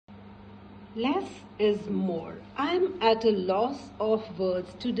Less is more. I'm at a loss of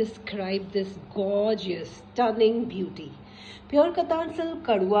words to describe this gorgeous, stunning beauty. Pure Katan silk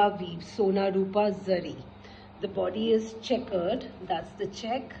Kaduwa weave, Sona Rupa Zari. The body is checkered, that's the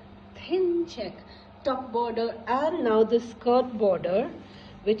check, thin check, top border, and now the skirt border,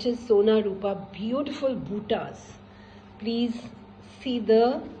 which is Sona Rupa, beautiful Butas. Please see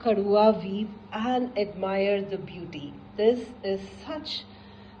the Kaduwa weave and admire the beauty. This is such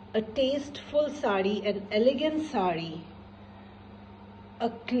a tasteful sari, an elegant sari, a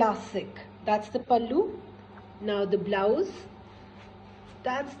classic. That's the pallu. Now the blouse.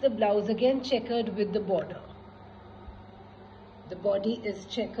 That's the blouse, again checkered with the border. The body is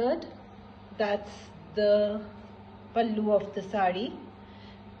checkered. That's the pallu of the sari.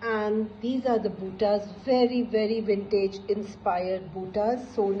 And these are the butas, very, very vintage inspired butas.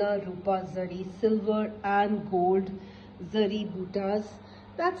 Sona Rupa Zari, silver and gold Zari butas.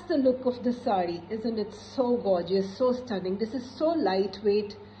 That's the look of the sari, isn't it? So gorgeous, so stunning. This is so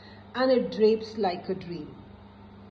lightweight and it drapes like a dream.